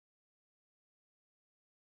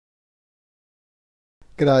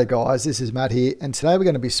G'day guys, this is Matt here, and today we're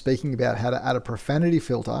going to be speaking about how to add a profanity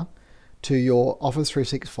filter to your Office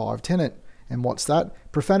 365 tenant. And what's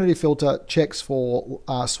that? Profanity filter checks for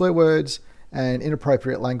swear words and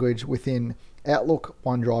inappropriate language within Outlook,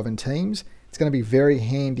 OneDrive and Teams. It's going to be very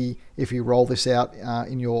handy if you roll this out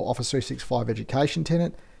in your Office 365 education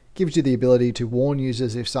tenant. Gives you the ability to warn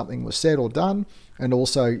users if something was said or done, and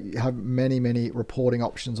also you have many reporting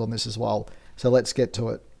options on this as well. So let's get to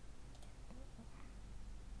it.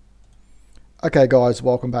 Okay guys,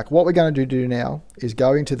 welcome back. What we're going to do now is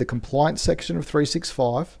go into the compliance section of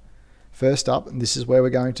 365 first up, and this is where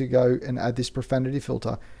we're going to go and add this profanity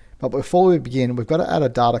filter. But before we begin, we've got to add a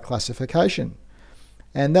data classification,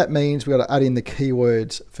 and that means we've got to add in the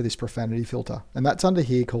keywords for this profanity filter, and that's under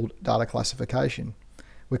here called data classification.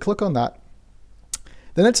 We click on that,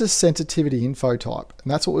 then it's a sensitivity info type,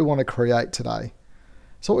 and that's what we want to create today.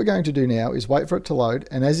 So what we're going to do now is wait for it to load,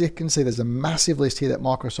 and as you can see, there's a massive list here that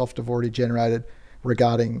Microsoft have already generated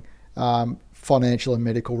regarding financial and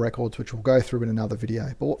medical records, which we'll go through in another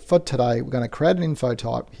video. But for today, we're going to create an info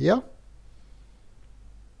type here,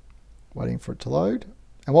 waiting for it to load.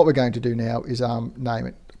 And what we're going to do now is name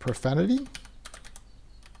it profanity.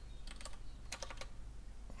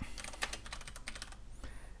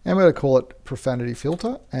 And we're going to call it profanity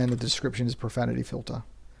filter, and the description is profanity filter.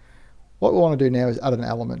 What we want to do now is add an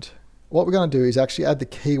element. What we're going to do is actually add the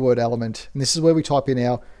keyword element, and this is where we type in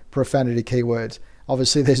our profanity keywords.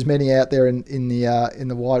 Obviously, there's many out there in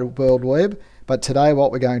the wide world web, but today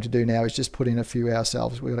what we're going to do now is just put in a few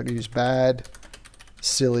ourselves. We're going to use bad,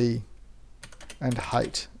 silly, and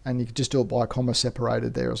hate, and you can just do it by comma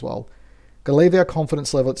separated there as well. Going to leave our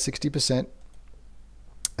confidence level at 60%,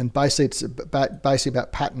 and basically it's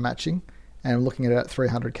about pattern matching, and I'm looking at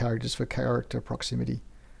 300 characters for character proximity.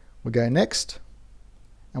 We go next,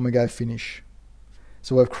 and we go finish.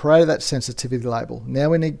 So we've created that sensitivity label. Now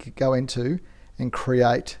we need to go into and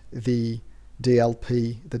create the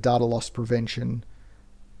DLP, the data loss prevention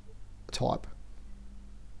type.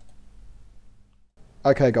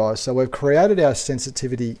 Okay guys, so we've created our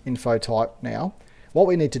sensitivity info type now. What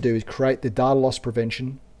we need to do is create the data loss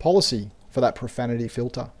prevention policy for that profanity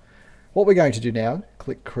filter. What we're going to do now,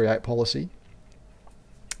 click create policy.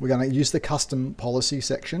 We're going to use the custom policy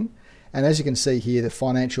section, and as you can see here, the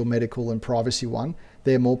financial, medical and privacy one,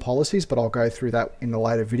 there are more policies, but I'll go through that in a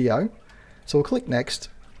later video. So we'll click next.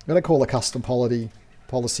 I'm going to call the custom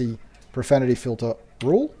policy profanity filter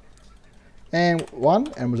rule and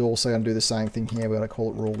 1, and we're also going to do the same thing here. We're going to call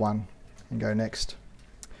it rule 1 and go next.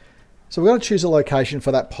 So we're going to choose a location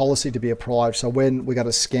for that policy to be applied, so when we're going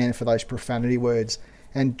to scan for those profanity words.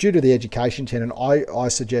 And due to the education tenant, I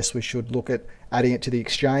suggest we should look at adding it to the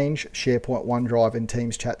Exchange, SharePoint, OneDrive, and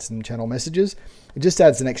Teams chats and channel messages. It just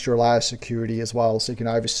adds an extra layer of security as well, so you can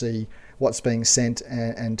oversee what's being sent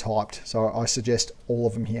and typed. So I suggest all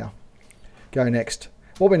of them here. Go next.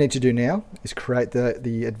 What we need to do now is create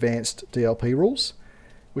the advanced DLP rules,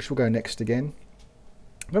 which will go next again.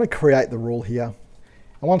 I'm going to create the rule here.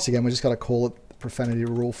 And once again, we're just going to call it the profanity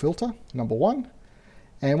rule filter, number 1.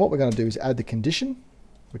 And what we're going to do is add the condition,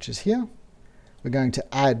 which is here. We're going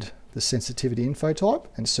to add the sensitivity info type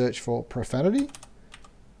and search for profanity.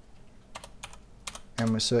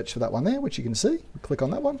 And we search for that one there, which you can see. We click on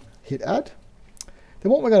that one, hit add.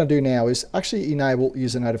 Then what we're going to do now is actually enable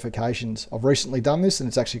user notifications. I've recently done this and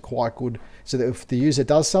it's actually quite good, so that if the user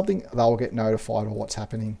does something, they'll get notified of what's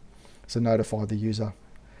happening. So notify the user.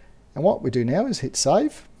 And what we do now is hit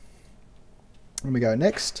save. And we go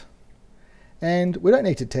next. And we don't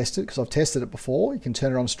need to test it because I've tested it before. You can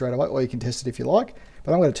turn it on straight away, or you can test it if you like,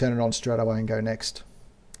 but I'm going to turn it on straight away and go next.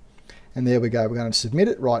 And there we go. We're going to submit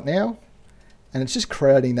it right now. And it's just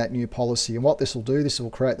creating that new policy. And what this will do, this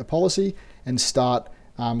will create the policy and start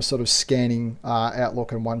sort of scanning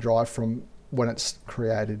Outlook and OneDrive from when it's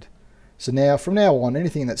created. So now, from now on,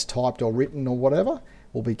 anything that's typed or written or whatever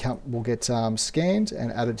will get scanned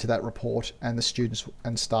and added to that report, and the students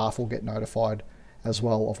and staff will get notified as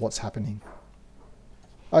well of what's happening.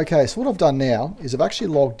 Okay, so what I've done now is I've actually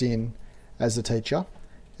logged in as the teacher,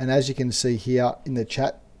 and as you can see here in the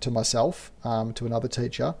chat to myself, to another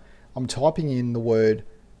teacher, I'm typing in the word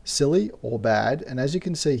silly or bad, and as you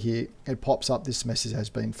can see here, it pops up this message has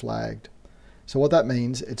been flagged. So what that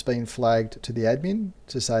means, it's been flagged to the admin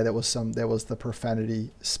to say there was the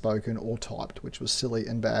profanity spoken or typed, which was silly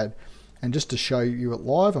and bad. And just to show you it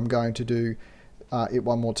live, I'm going to do it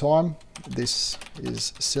one more time. This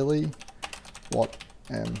is silly. What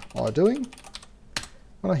am I doing?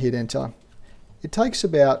 When I hit enter, it takes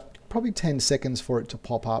about probably 10 seconds for it to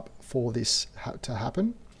pop up for this to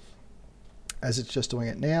happen. As it's just doing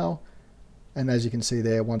it now, And as you can see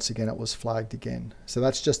there, once again, it was flagged again. So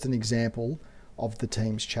that's just an example of the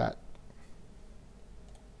Teams chat.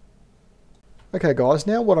 Okay guys,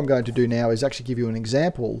 now what I'm going to do now is actually give you an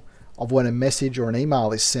example of when a message or an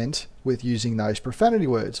email is sent with using those profanity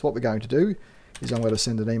words. What we're going to do is I'm going to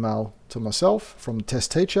send an email to myself from the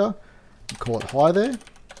test teacher and call it hi there. And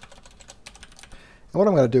what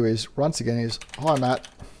I'm going to do is, once again, is hi Matt,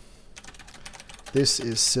 this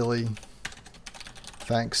is silly,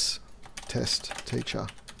 thanks test teacher.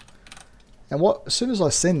 And as soon as I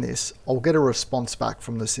send this, I'll get a response back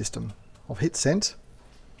from the system. I'll hit send,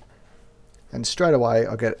 and straight away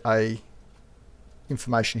I get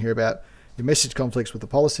information here about your message conflicts with the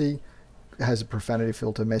policy, has a profanity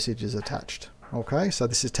filter, message is attached. Okay, so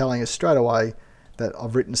this is telling us straight away that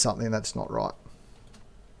I've written something that's not right.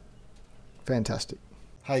 Fantastic.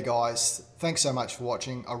 Hey guys, thanks so much for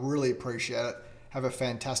watching. I really appreciate it. Have a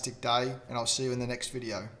fantastic day, and I'll see you in the next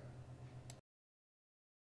video.